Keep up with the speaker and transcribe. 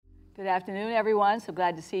Good afternoon, everyone. So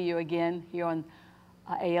glad to see you again here on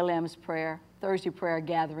ALM's Thursday prayer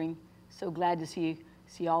gathering. So glad to see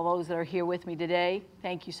all those that are here with me today.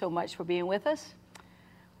 Thank you so much for being with us.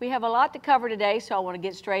 We have a lot to cover today, so I want to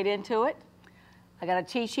get straight into it. I got a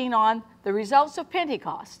teaching on the results of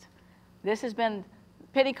Pentecost. This has been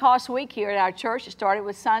Pentecost week here at our church. It started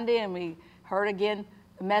with Sunday, and we heard again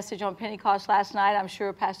the message on Pentecost last night. I'm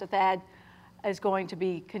sure Pastor Thad is going to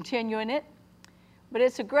be continuing it. But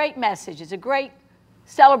it's a great message. It's a great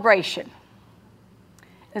celebration.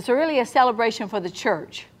 It's really a celebration for the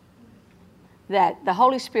church that the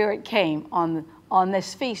Holy Spirit came on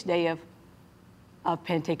this feast day of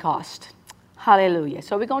Pentecost. Hallelujah.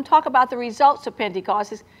 So we're going to talk about the results of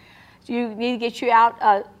Pentecost. You need to get you out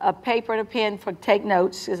a paper and a pen for take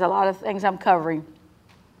notes. There's a lot of things I'm covering.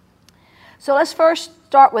 So let's first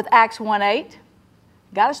start with Acts 1:8.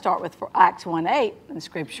 Got to start with Acts 1:8 in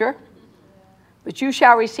Scripture. But you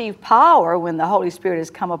shall receive power when the Holy Spirit has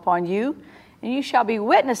come upon you, and you shall be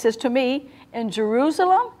witnesses to me in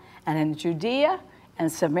Jerusalem and in Judea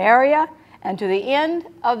and Samaria and to the end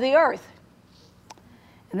of the earth.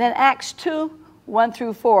 And then Acts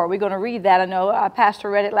 2:1-4. We're going to read that. I know our pastor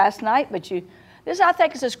read it last night, but this I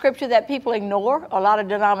think is a scripture that people ignore, a lot of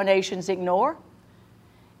denominations ignore,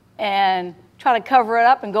 and try to cover it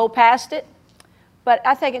up and go past it. But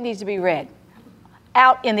I think it needs to be read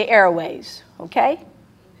out in the airways, okay?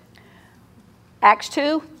 Acts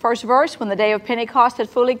 2, first verse, when the day of Pentecost had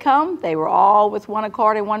fully come, they were all with one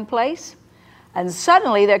accord in one place. And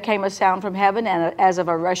suddenly there came a sound from heaven as of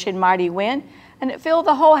a rushing mighty wind, and it filled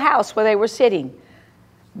the whole house where they were sitting.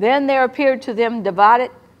 Then there appeared to them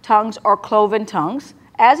divided tongues or cloven tongues,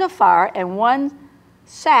 as of fire, and one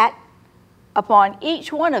sat upon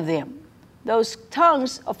each one of them. Those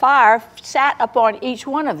tongues of fire sat upon each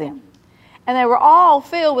one of them. And they were all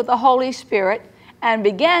filled with the Holy Spirit and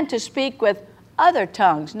began to speak with other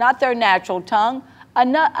tongues, not their natural tongue,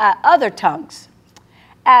 other tongues,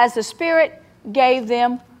 as the Spirit gave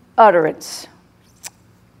them utterance.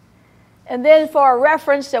 And then for a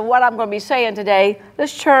reference to what I'm going to be saying today,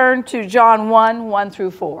 let's turn to John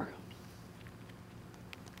 1:1-4.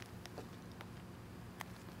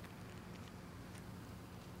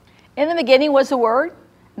 In the beginning was the Word,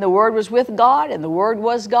 and the Word was with God, and the Word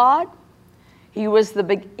was God. He was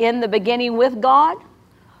in the beginning with God.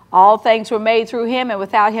 All things were made through him, and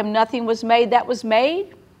without him nothing was made that was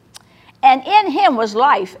made. And in him was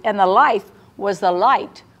life, and the life was the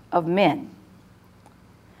light of men.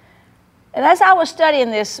 And as I was studying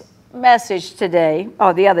this message today,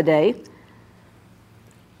 or the other day,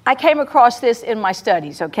 I came across this in my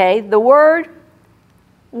studies, okay? The word,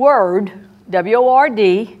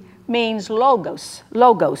 W-O-R-D, means logos,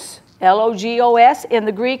 L-O-G-O-S in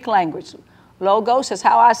the Greek language. Logos is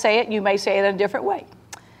how I say it. You may say it in a different way.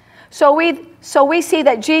 So we see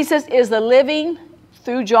that Jesus is the living,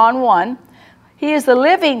 through John 1, he is the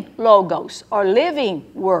living logos, or living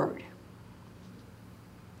word.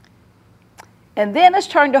 And then let's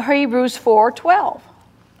turn to Hebrews 4:12.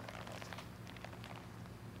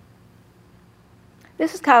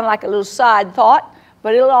 This is kind of like a little side thought,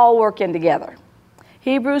 but it'll all work in together.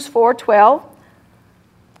 Hebrews 4:12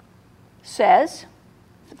 says,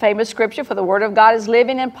 famous scripture, for the word of God is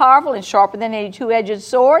living and powerful and sharper than any two-edged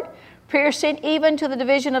sword, piercing even to the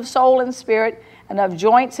division of soul and spirit and of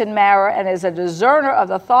joints and marrow, and is a discerner of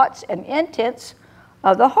the thoughts and intents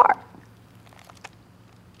of the heart.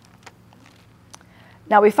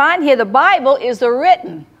 Now we find here the Bible is the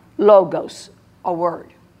written logos, a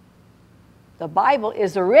word. The Bible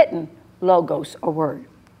is the written logos, a word.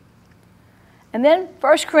 And then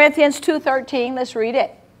 1 Corinthians 2:13, let's read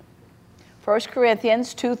it. 1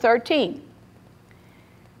 Corinthians 2:13.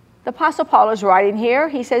 The Apostle Paul is writing here.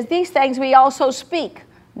 He says, these things we also speak,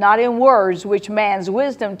 not in words which man's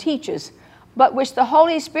wisdom teaches, but which the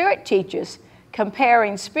Holy Spirit teaches,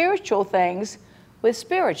 comparing spiritual things with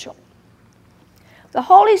spiritual. The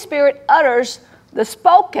Holy Spirit utters the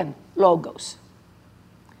spoken logos.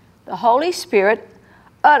 The Holy Spirit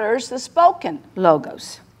utters the spoken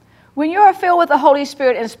logos. When you are filled with the Holy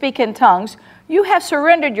Spirit and speak in tongues, you have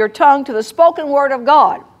surrendered your tongue to the spoken word of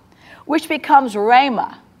God, which becomes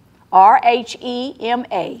rhema,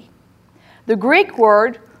 R-H-E-M-A, the Greek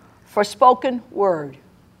word for spoken word.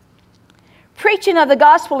 Preaching of the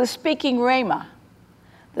gospel is speaking rhema,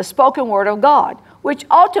 the spoken word of God, which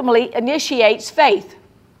ultimately initiates faith,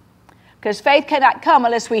 because faith cannot come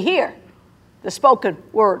unless we hear the spoken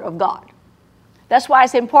word of God. That's why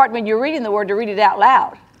it's important when you're reading the word to read it out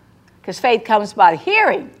loud, because faith comes by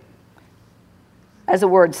hearing, as the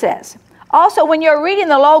word says. Also, when you're reading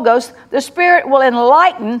the Logos, the Spirit will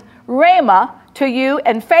enlighten rhema to you,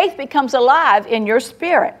 and faith becomes alive in your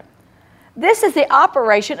spirit. This is the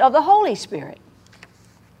operation of the Holy Spirit.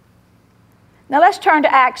 Now let's turn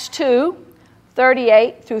to Acts 2,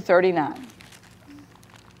 38 through 39.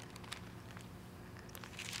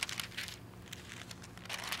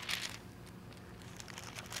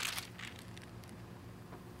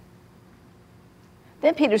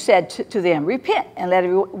 Then Peter said to them, repent and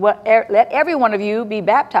let every one of you be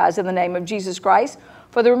baptized in the name of Jesus Christ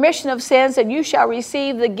for the remission of sins, and you shall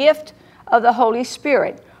receive the gift of the Holy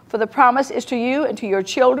Spirit. For the promise is to you and to your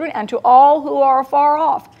children and to all who are far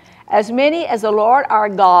off, as many as the Lord our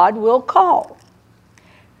God will call.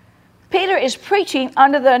 Peter is preaching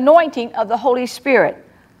under the anointing of the Holy Spirit,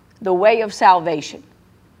 the way of salvation.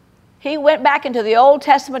 He went back into the Old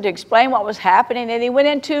Testament to explain what was happening, and he went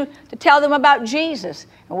into to tell them about Jesus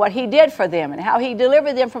and what he did for them and how he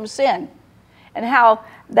delivered them from sin and how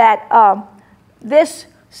that this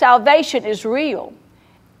salvation is real.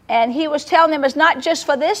 And he was telling them it's not just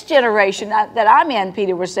for this generation that I'm in,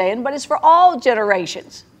 Peter was saying, but it's for all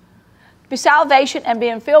generations. Salvation and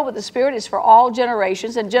being filled with the Spirit is for all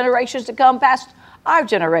generations and generations to come past our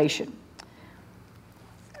generation.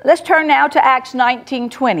 Let's turn now to Acts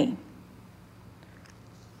 19:20.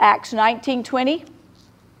 Acts 19:20.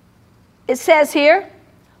 It says here,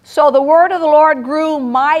 so the word of the Lord grew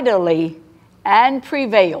mightily and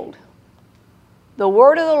prevailed. The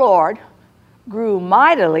word of the Lord grew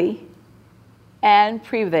mightily and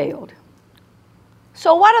prevailed.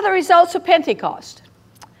 So what are the results of Pentecost?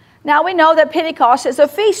 Now we know that Pentecost is a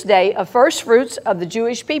feast day of first fruits of the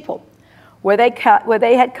Jewish people, where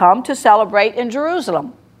they had come to celebrate in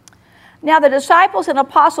Jerusalem. Now the disciples and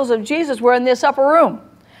apostles of Jesus were in this upper room,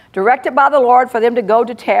 directed by the Lord for them to go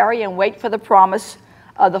to tarry and wait for the promise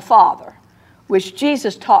of the Father, which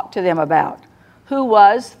Jesus talked to them about, who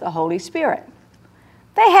was the Holy Spirit.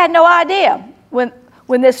 They had no idea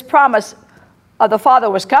when this promise of the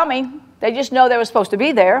Father was coming. They just know they were supposed to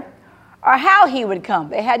be there, or how he would come.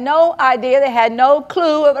 They had no idea. They had no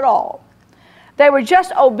clue of it all. They were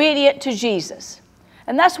just obedient to Jesus.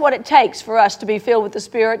 And that's what it takes for us to be filled with the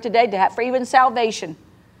Spirit today, to have for even salvation.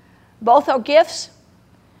 Both are gifts.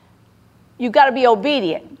 You've got to be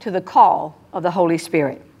obedient to the call of the Holy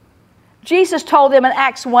Spirit. Jesus told them in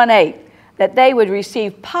Acts 1:8 that they would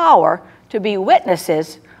receive power to be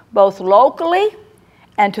witnesses both locally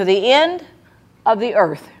and to the end of the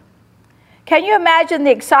earth. Can you imagine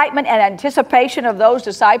the excitement and anticipation of those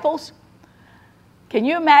disciples? Can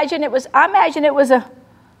you imagine I imagine it was a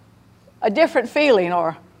different feeling,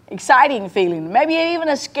 or exciting feeling, maybe even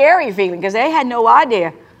a scary feeling, because they had no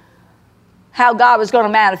idea how God was going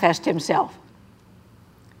to manifest himself.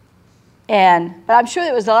 But I'm sure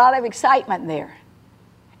there was a lot of excitement there.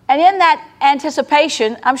 And in that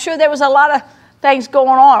anticipation, I'm sure there was a lot of things going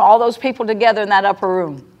on, all those people together in that upper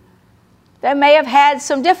room. They may have had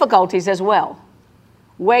some difficulties as well,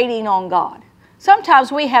 waiting on God.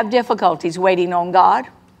 Sometimes we have difficulties waiting on God.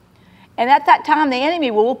 And at that time, the enemy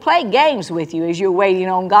will play games with you as you're waiting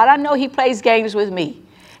on God. I know he plays games with me.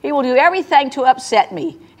 He will do everything to upset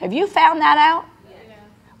me. Have you found that out? Yeah.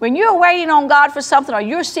 When you're waiting on God for something, or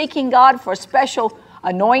you're seeking God for a special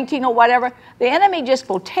anointing or whatever, the enemy just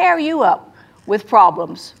will tear you up with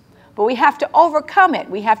problems. But we have to overcome it.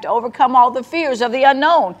 We have to overcome all the fears of the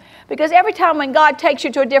unknown. Because every time when God takes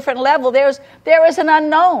you to a different level, there is an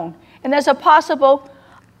unknown. And there's a possible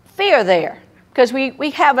fear there. Because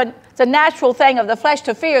it's a natural thing of the flesh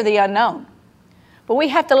to fear the unknown. But we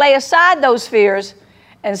have to lay aside those fears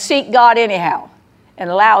and seek God anyhow and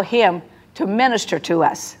allow him to minister to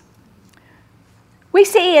us. We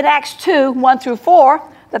see in Acts 2:1-4,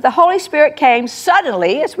 that the Holy Spirit came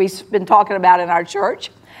suddenly, as we've been talking about in our church,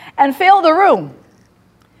 and filled the room.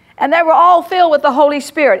 And they were all filled with the Holy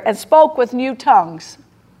Spirit and spoke with new tongues.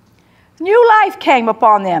 New life came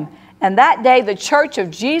upon them, and that day the church of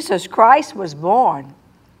Jesus Christ was born.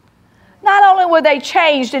 Not only were they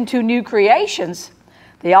changed into new creations,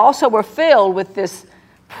 they also were filled with this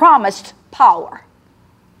promised power.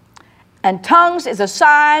 And tongues is a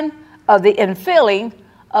sign of the infilling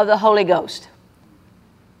of the Holy Ghost.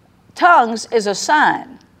 Tongues is a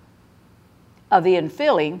sign of the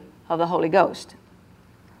infilling of the Holy Ghost.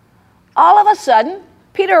 All of a sudden,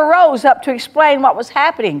 Peter rose up to explain what was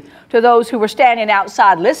happening to those who were standing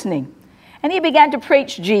outside listening. And he began to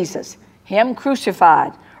preach Jesus, him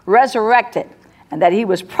crucified, resurrected, and that he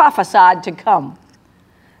was prophesied to come.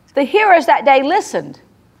 The hearers that day listened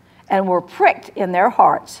and were pricked in their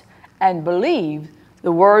hearts and believed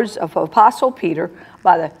the words of Apostle Peter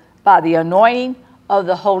by the anointing of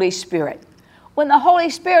the Holy Spirit. When the Holy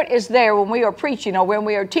Spirit is there, when we are preaching or when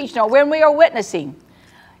we are teaching or when we are witnessing,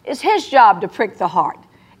 It's His job to prick the heart.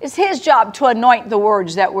 It's His job to anoint the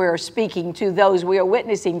words that we're speaking to those we are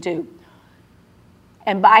witnessing to.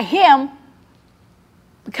 And by Him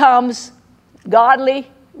comes godly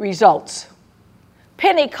results,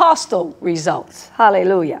 Pentecostal results.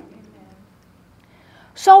 Hallelujah.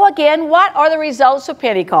 So again, what are the results of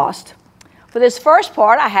Pentecost? For this first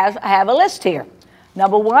part, I have a list here.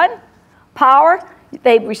 Number one, power.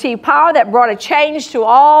 They received power that brought a change to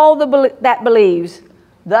all that believes,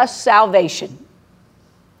 thus salvation.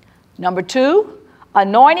 Number two,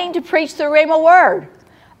 anointing to preach the Rhema word.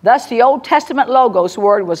 Thus the Old Testament Logos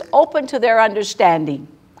word was open to their understanding.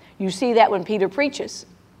 You see that when Peter preaches.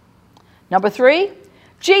 Number three,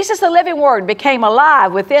 Jesus, the living word, became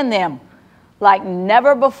alive within them like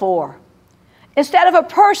never before. Instead of a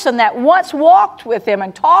person that once walked with Him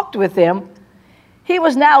and talked with Him, He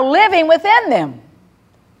was now living within them.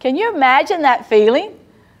 Can you imagine that feeling?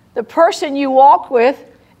 The person you walked with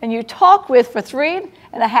and you talked with for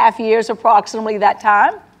 3.5 years approximately that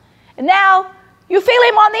time, and now you feel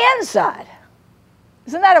Him on the inside.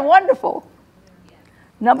 Isn't that wonderful?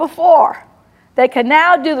 Number four, they can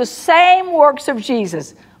now do the same works of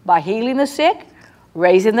Jesus by healing the sick,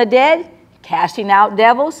 raising the dead, casting out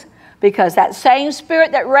devils, because that same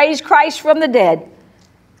Spirit that raised Christ from the dead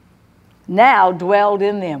now dwelled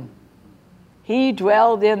in them. He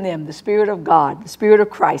dwelled in them, the Spirit of God, the Spirit of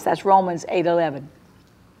Christ. That's Romans 8:11.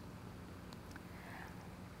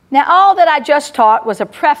 Now, all that I just taught was a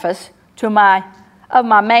preface to my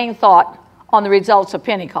main thought on the results of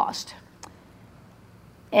Pentecost.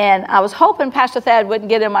 And I was hoping Pastor Thad wouldn't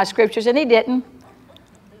get in my scriptures, and he didn't.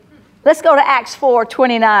 Let's go to Acts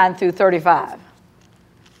 4:29 through 35.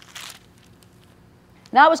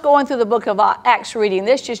 Now, I was going through the book of Acts reading.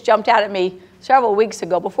 This just jumped out at me several weeks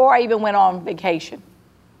ago before I even went on vacation.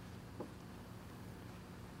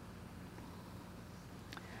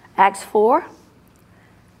 Acts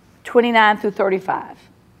 4:29 through 35.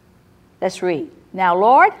 Let's read. Now,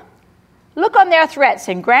 Lord, look on their threats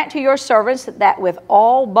and grant to your servants that with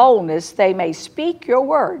all boldness they may speak your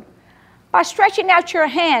word by stretching out your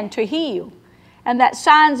hand to heal, and that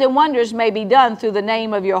signs and wonders may be done through the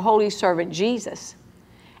name of your holy servant Jesus.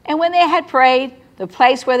 And when they had prayed, the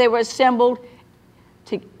place where they were assembled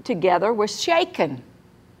together was shaken.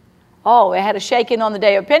 Oh, they had a shaking on the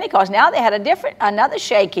day of Pentecost. Now they had another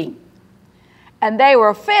shaking. And they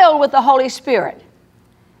were filled with the Holy Spirit.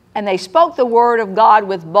 And they spoke the word of God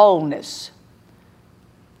with boldness.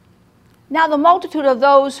 Now the multitude of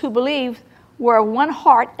those who believed were of one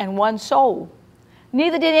heart and one soul.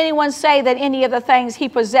 Neither did anyone say that any of the things he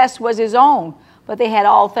possessed was his own, but they had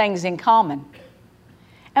all things in common.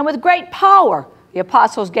 And with great power, the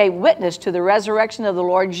apostles gave witness to the resurrection of the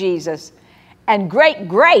Lord Jesus, and great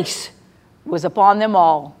grace was upon them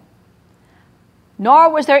all. Nor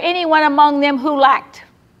was there anyone among them who lacked.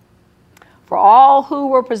 For all who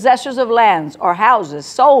were possessors of lands or houses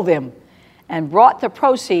sold them and brought the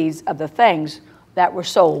proceeds of the things that were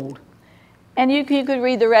sold. And you could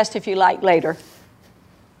read the rest if you like later.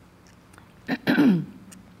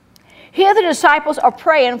 Here the disciples are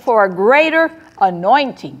praying for a greater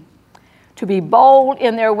anointing to be bold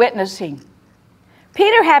in their witnessing.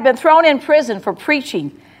 Peter had been thrown in prison for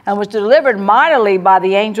preaching and was delivered mightily by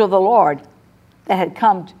the angel of the Lord that had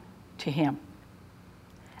come to him.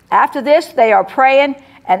 After this, they are praying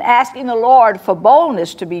and asking the Lord for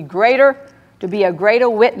boldness to be a greater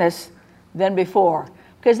witness than before,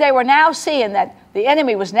 because they were now seeing that the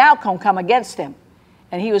enemy was now come against them,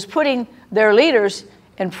 and he was putting their leaders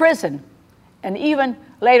in prison, and even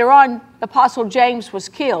later on, the Apostle James was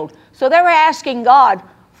killed. So they were asking God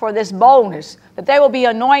for this boldness, that they will be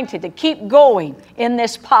anointed to keep going in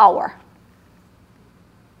this power.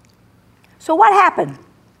 So what happened?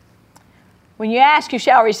 When you ask, you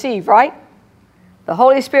shall receive, right? The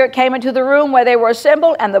Holy Spirit came into the room where they were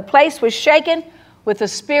assembled, and the place was shaken with the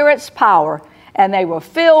Spirit's power, and they were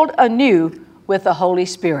filled anew with the Holy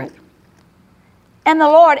Spirit. And the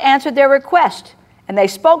Lord answered their request, and they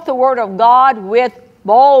spoke the word of God with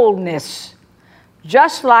boldness,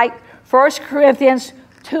 just like 1 Corinthians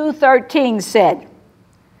 2:13 said.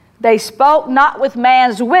 They spoke not with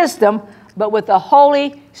man's wisdom, but with the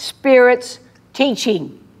Holy Spirit's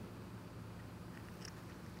teaching.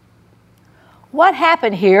 What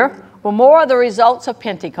happened here were more of the results of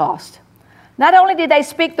Pentecost. Not only did they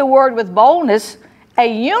speak the word with boldness, a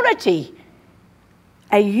unity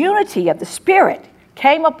of the Spirit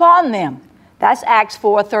came upon them. That's Acts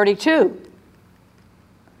 4:32.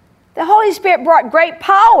 The Holy Spirit brought great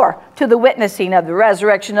power to the witnessing of the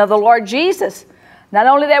resurrection of the Lord Jesus. Not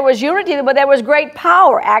only there was unity, but there was great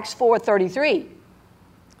power, Acts 4:33.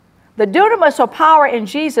 The dunamis or power in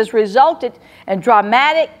Jesus resulted in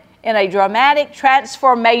a dramatic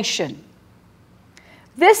transformation.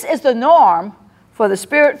 This is the norm for the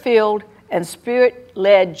Spirit-filled and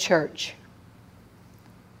Spirit-led church.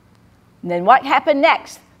 And then what happened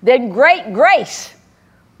next? Then great grace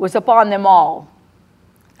was upon them all.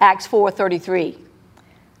 Acts 4:33.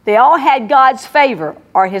 They all had God's favor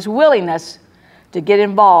or his willingness to get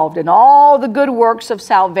involved in all the good works of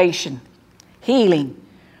salvation, healing,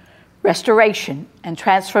 restoration, and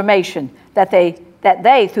transformation that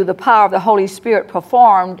they, through the power of the Holy Spirit,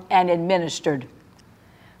 performed and administered.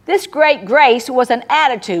 This great grace was an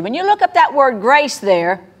attitude. When you look up that word grace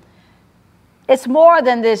there, it's more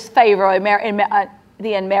than this favor,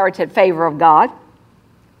 the unmerited favor of God.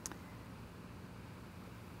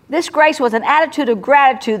 This grace was an attitude of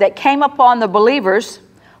gratitude that came upon the believers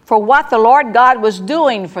for what the Lord God was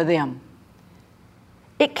doing for them.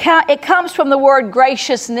 It comes from the word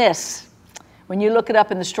graciousness, when you look it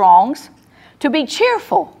up in the Strong's, to be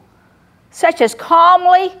cheerful, such as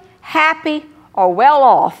calmly, happy, or well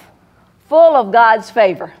off, full of God's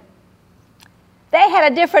favor. They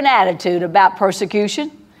had a different attitude about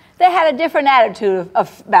persecution. They had a different attitude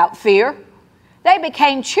about fear. They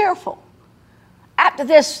became cheerful. After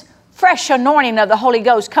this fresh anointing of the Holy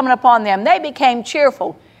Ghost coming upon them, they became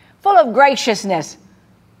cheerful, full of graciousness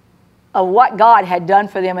of what God had done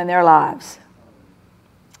for them in their lives.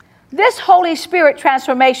 This Holy Spirit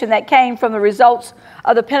transformation that came from the results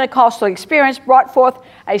of the Pentecostal experience brought forth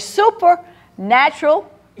a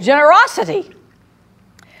supernatural generosity.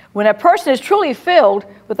 When a person is truly filled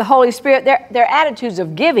with the Holy Spirit, their attitudes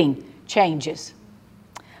of giving changes.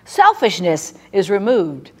 Selfishness is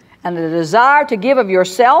removed, and the desire to give of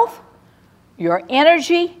yourself, your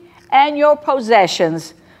energy, and your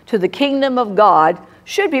possessions to the kingdom of God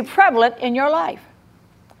should be prevalent in your life.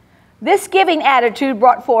 This giving attitude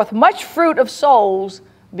brought forth much fruit of souls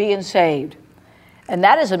being saved. And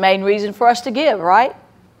that is the main reason for us to give, right?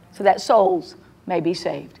 So that souls may be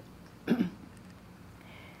saved.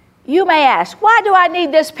 You may ask, why do I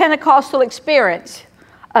need this Pentecostal experience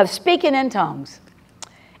of speaking in tongues?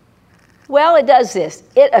 Well, it does this.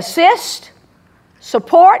 It assists,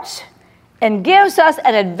 supports, and gives us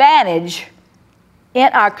an advantage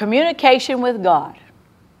in our communication with God.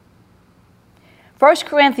 1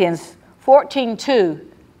 Corinthians 14:2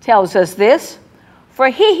 tells us this, for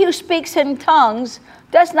he who speaks in tongues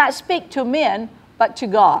does not speak to men, but to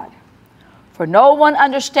God. For no one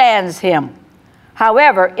understands him.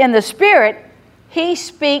 However, in the Spirit, he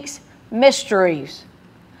speaks mysteries.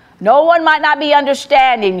 No one might not be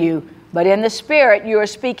understanding you, but in the Spirit, you are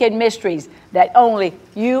speaking mysteries that only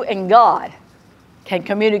you and God can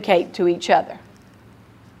communicate to each other.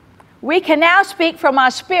 We can now speak from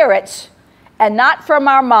our spirits and not from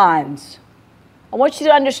our minds. I want you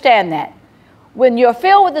to understand that. When you're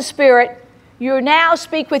filled with the Spirit, you now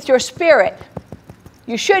speak with your spirit.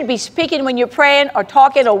 You should be speaking when you're praying or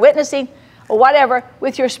talking or witnessing or whatever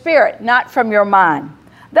with your spirit, not from your mind.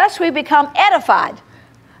 Thus we become edified.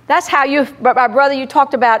 That's how my brother, you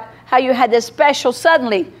talked about how you had this special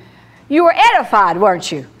suddenly. You were edified,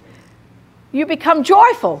 weren't you? You become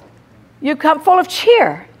joyful. You become full of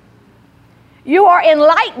cheer. You are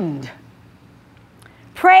enlightened.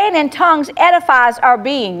 Praying in tongues edifies our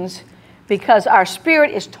beings because our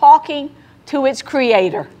spirit is talking to its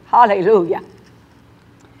creator. Hallelujah.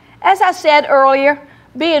 As I said earlier,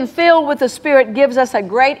 being filled with the Spirit gives us a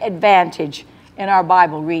great advantage in our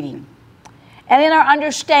Bible reading and in our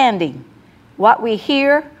understanding what we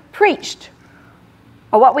hear preached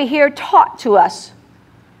or what we hear taught to us,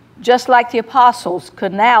 just like the apostles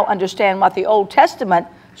could now understand what the Old Testament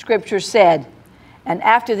scriptures said. And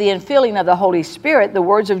after the infilling of the Holy Spirit, the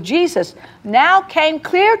words of Jesus now came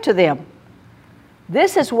clear to them.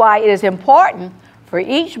 This is why it is important for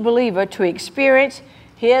each believer to experience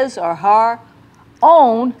his or her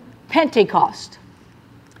own Pentecost.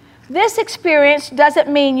 This experience doesn't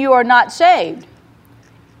mean you are not saved.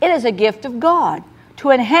 It is a gift of God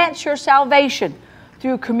to enhance your salvation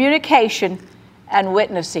through communication and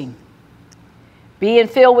witnessing. Being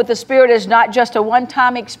filled with the Spirit is not just a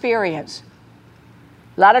one-time experience.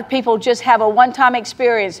 A lot of people just have a one-time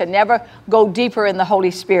experience and never go deeper in the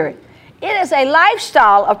Holy Spirit. It is a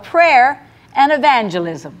lifestyle of prayer and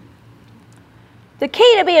evangelism. The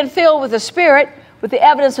key to being filled with the Spirit, with the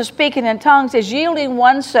evidence of speaking in tongues, is yielding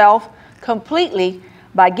oneself completely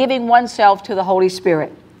by giving oneself to the Holy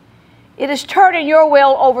Spirit. It is turning your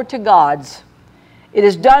will over to God's. It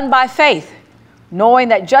is done by faith, knowing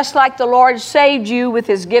that just like the Lord saved you with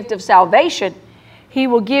his gift of salvation, he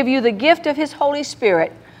will give you the gift of his Holy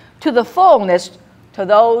Spirit to the fullness to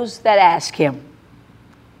those that ask him.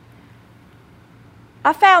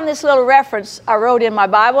 I found this little reference I wrote in my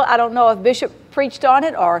Bible. I don't know if Bishop preached on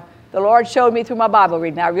it or the Lord showed me through my Bible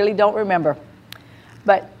reading. I really don't remember.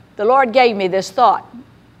 But the Lord gave me this thought,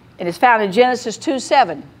 and it's found in Genesis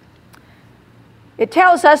 2:7. It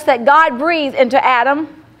tells us that God breathed into Adam,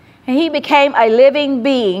 and he became a living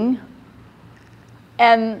being,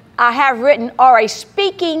 and I have written, or a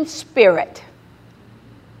speaking spirit.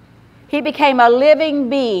 He became a living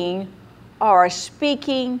being or a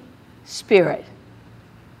speaking spirit.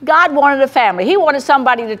 God wanted a family. He wanted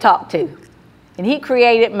somebody to talk to, and he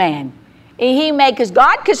created man. And he made, because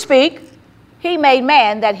God could speak, he made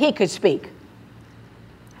man that he could speak.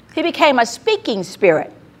 He became a speaking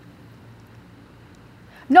spirit.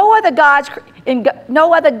 No other of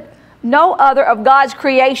God's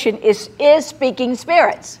creation is speaking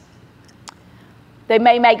spirits. They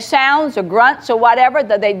may make sounds or grunts or whatever,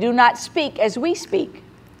 that they do not speak as we speak.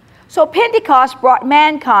 So Pentecost brought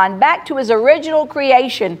mankind back to his original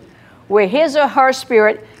creation, where his or her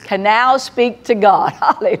spirit can now speak to God.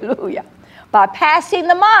 Hallelujah. By passing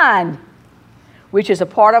the mind, which is a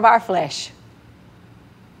part of our flesh.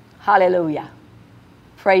 Hallelujah.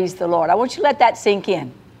 Praise the Lord. I want you to let that sink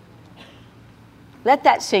in. Let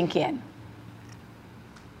that sink in.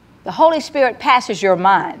 The Holy Spirit passes your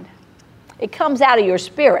mind. It comes out of your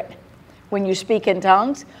spirit when you speak in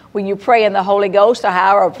tongues, when you pray in the Holy Ghost, or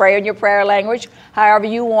however, or pray in your prayer language, however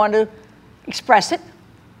you want to express it.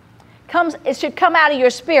 It should come out of your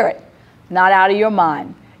spirit, not out of your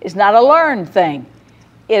mind. It's not a learned thing.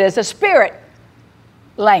 It is a spirit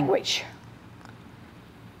language.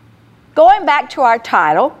 Going back to our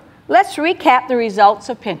title, let's recap the results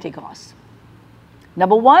of Pentecost.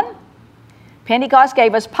 Number one, Pentecost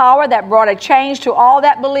gave us power that brought a change to all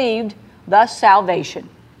that believed, thus salvation.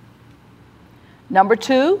 Number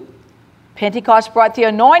two, Pentecost brought the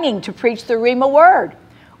anointing to preach the Rhema word,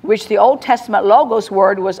 which the Old Testament Logos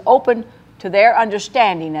word was open to their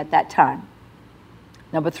understanding at that time.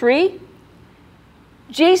 Number three,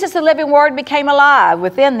 Jesus, the living word, became alive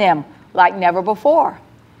within them like never before.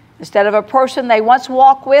 Instead of a person they once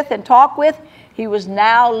walked with and talked with, he was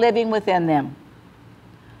now living within them.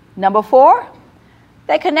 Number four,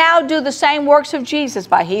 they can now do the same works of Jesus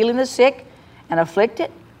by healing the sick and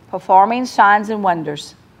afflicted, performing signs and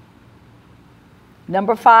wonders.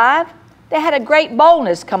 Number five, they had a great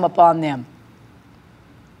boldness come upon them.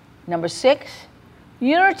 Number six,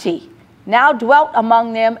 unity now dwelt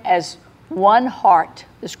among them as one heart,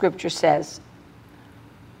 the scripture says.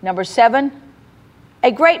 Number seven,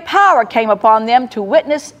 a great power came upon them to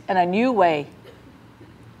witness in a new way.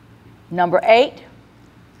 Number eight,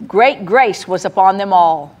 great grace was upon them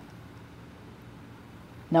all.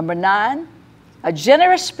 Number nine, a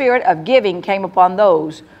generous spirit of giving came upon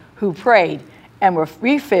those who prayed and were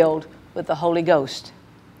refilled with the Holy Ghost.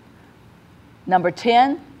 Number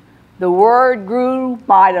 10, the word grew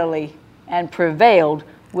mightily and prevailed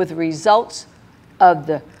with results of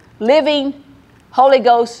the living Holy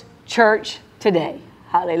Ghost church today.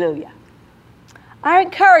 Hallelujah. I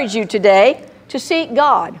encourage you today to seek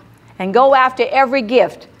God and go after every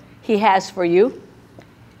gift he has for you.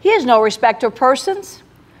 He is no respecter of persons.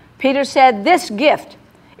 Peter said, this gift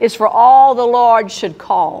is for all the Lord should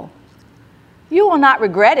call. You will not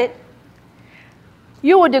regret it.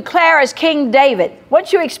 You will declare as King David.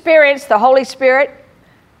 Once you experience the Holy Spirit,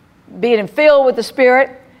 being filled with the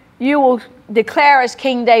Spirit, you will declare as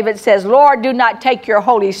King David says, Lord, do not take your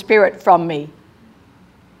Holy Spirit from me.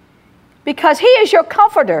 Because he is your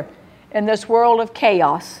comforter in this world of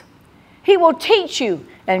chaos. He will teach you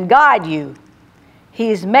and guide you. He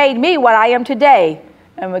has made me what I am today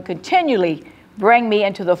and will continually bring me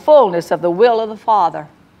into the fullness of the will of the Father.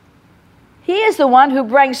 He is the one who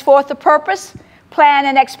brings forth the purpose, plan,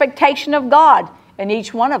 and expectation of God in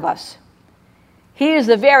each one of us. He is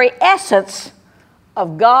the very essence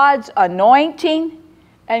of God's anointing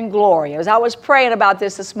and glory. As I was praying about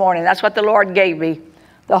this morning, that's what the Lord gave me.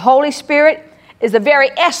 The Holy Spirit is the very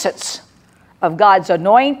essence of God's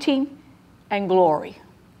anointing and glory.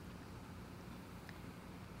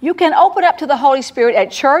 You can open up to the Holy Spirit at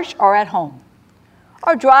church or at home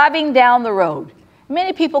or driving down the road.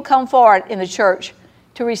 Many people come forward in the church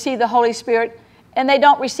to receive the Holy Spirit, and they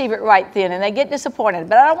don't receive it right then, and they get disappointed.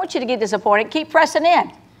 But I don't want you to get disappointed. Keep pressing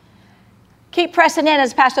in. Keep pressing in,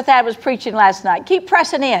 as Pastor Thad was preaching last night. Keep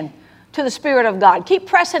pressing in to the Spirit of God. Keep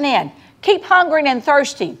pressing in. Keep hungering and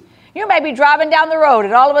thirsting. You may be driving down the road,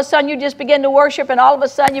 and all of a sudden you just begin to worship, and all of a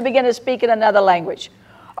sudden you begin to speak in another language.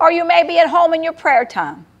 Or you may be at home in your prayer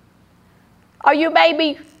time. Or you may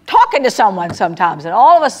be talking to someone sometimes, and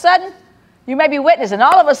all of a sudden, you may be witnessing,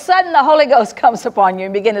 all of a sudden the Holy Ghost comes upon you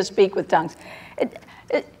and begin to speak with tongues.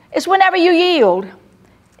 It's whenever you yield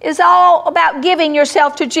is all about giving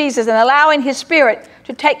yourself to Jesus and allowing His Spirit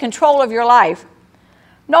to take control of your life.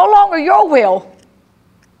 No longer your will,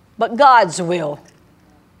 but God's will.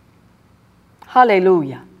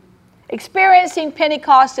 Hallelujah. Experiencing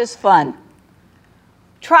Pentecost is fun.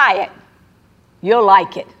 Try it. You'll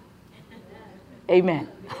like it. Amen.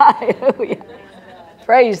 Hallelujah.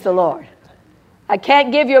 Praise the Lord. I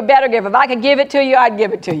can't give you a better gift. If I could give it to you, I'd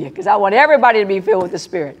give it to you, because I want everybody to be filled with the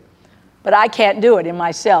Spirit. But I can't do it in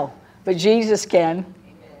myself. But Jesus can.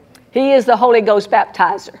 He is the Holy Ghost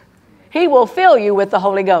baptizer. He will fill you with the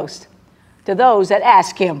Holy Ghost to those that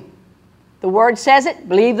ask Him. The Word says it.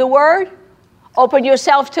 Believe the Word. Open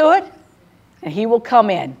yourself to it. And He will come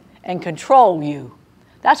in and control you.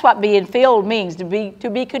 That's what being filled means, to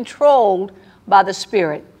be controlled by the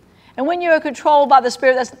Spirit. And when you're controlled by the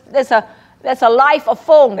Spirit, that's a life of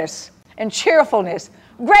fullness and cheerfulness.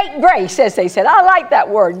 Great grace, as they said. I like that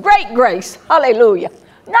word, great grace. Hallelujah.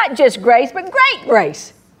 Not just grace, but great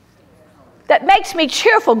grace. That makes me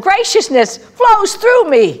cheerful. Graciousness flows through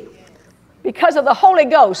me because of the Holy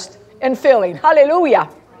Ghost and filling. Hallelujah.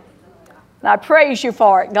 And I praise you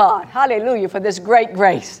for it, God. Hallelujah, for this great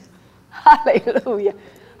grace. Hallelujah.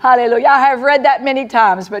 Hallelujah. I have read that many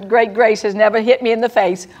times, but great grace has never hit me in the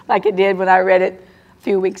face like it did when I read it a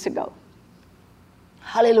few weeks ago.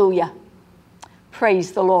 Hallelujah.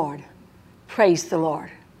 Praise the Lord. Praise the Lord.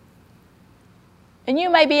 And you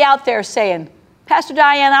may be out there saying, Pastor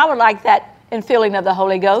Diane, I would like that infilling of the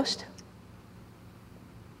Holy Ghost.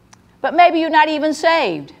 But maybe you're not even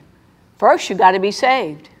saved. First, you've got to be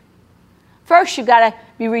saved. First, you've got to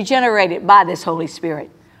be regenerated by this Holy Spirit.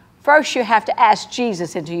 First, you have to ask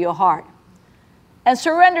Jesus into your heart and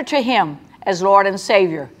surrender to Him as Lord and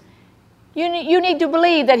Savior. You need to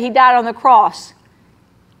believe that He died on the cross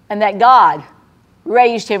and that God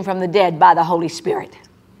raised Him from the dead by the Holy Spirit.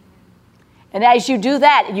 And as you do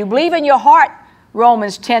that, you believe in your heart,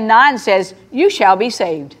 Romans 10:9 says, you shall be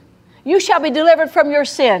saved. You shall be delivered from your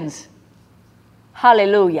sins.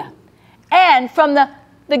 Hallelujah. And from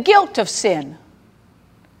the guilt of sin.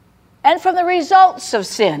 And from the results of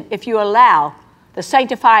sin, if you allow the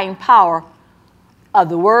sanctifying power of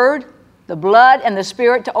the Word, the blood, and the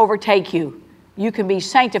Spirit to overtake you. You can be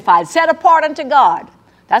sanctified, set apart unto God.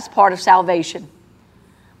 That's part of salvation.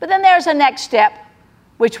 But then there's a next step,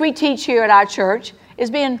 which we teach here at our church, is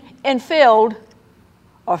being filled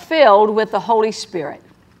with the Holy Spirit.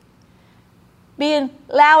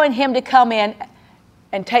 Allowing Him to come in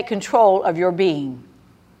and take control of your being,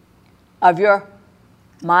 of your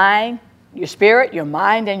mind, your spirit, your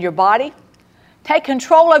mind, and your body. Take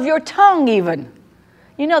control of your tongue even.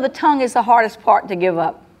 You know, the tongue is the hardest part to give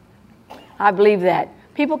up. I believe that.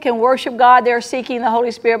 People can worship God, they're seeking the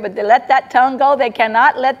Holy Spirit, but they let that tongue go. They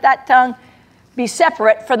cannot let that tongue be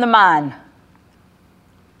separate from the mind.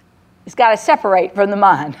 It's got to separate from the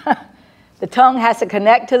mind. The tongue has to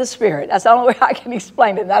connect to the Spirit. That's the only way I can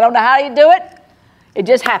explain it. And I don't know how you do it. It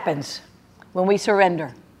just happens when we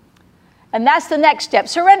surrender. And that's the next step.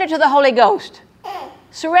 Surrender to the Holy Ghost.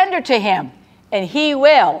 Surrender to Him, and He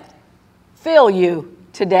will fill you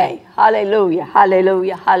today. Hallelujah,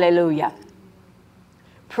 hallelujah, hallelujah.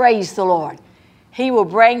 Praise the Lord. He will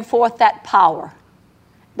bring forth that power,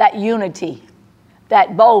 that unity,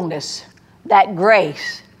 that boldness, that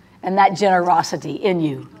grace, and that generosity in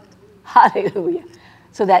you. Hallelujah.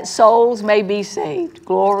 So that souls may be saved.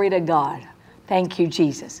 Glory to God. Thank you,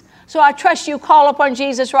 Jesus. So I trust you call upon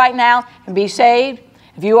Jesus right now and be saved.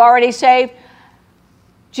 If you already saved,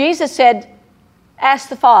 Jesus said, ask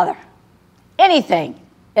the Father anything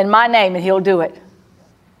in my name and He'll do it.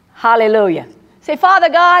 Hallelujah. Say, Father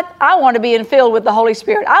God, I want to be filled with the Holy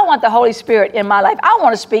Spirit. I want the Holy Spirit in my life. I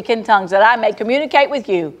want to speak in tongues that I may communicate with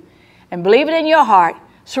you, and believe it in your heart.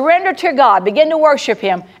 Surrender to God. Begin to worship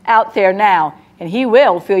Him out there now, and He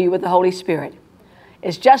will fill you with the Holy Spirit.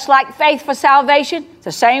 It's just like faith for salvation. It's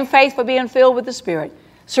the same faith for being filled with the Spirit.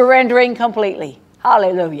 Surrendering completely.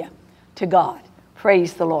 Hallelujah. To God.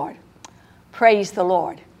 Praise the Lord. Praise the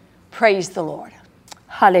Lord. Praise the Lord.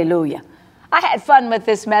 Hallelujah. I had fun with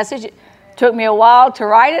this message. It took me a while to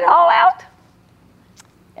write it all out.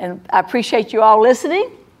 And I appreciate you all listening.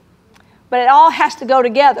 But it all has to go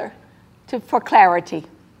together for clarity.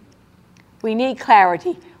 We need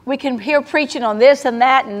clarity. We can hear preaching on this and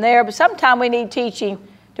that and there, but sometimes we need teaching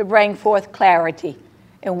to bring forth clarity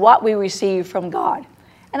in what we receive from God.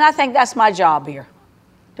 And I think that's my job here,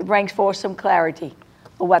 to bring forth some clarity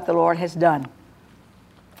of what the Lord has done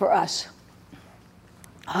for us.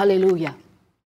 Hallelujah.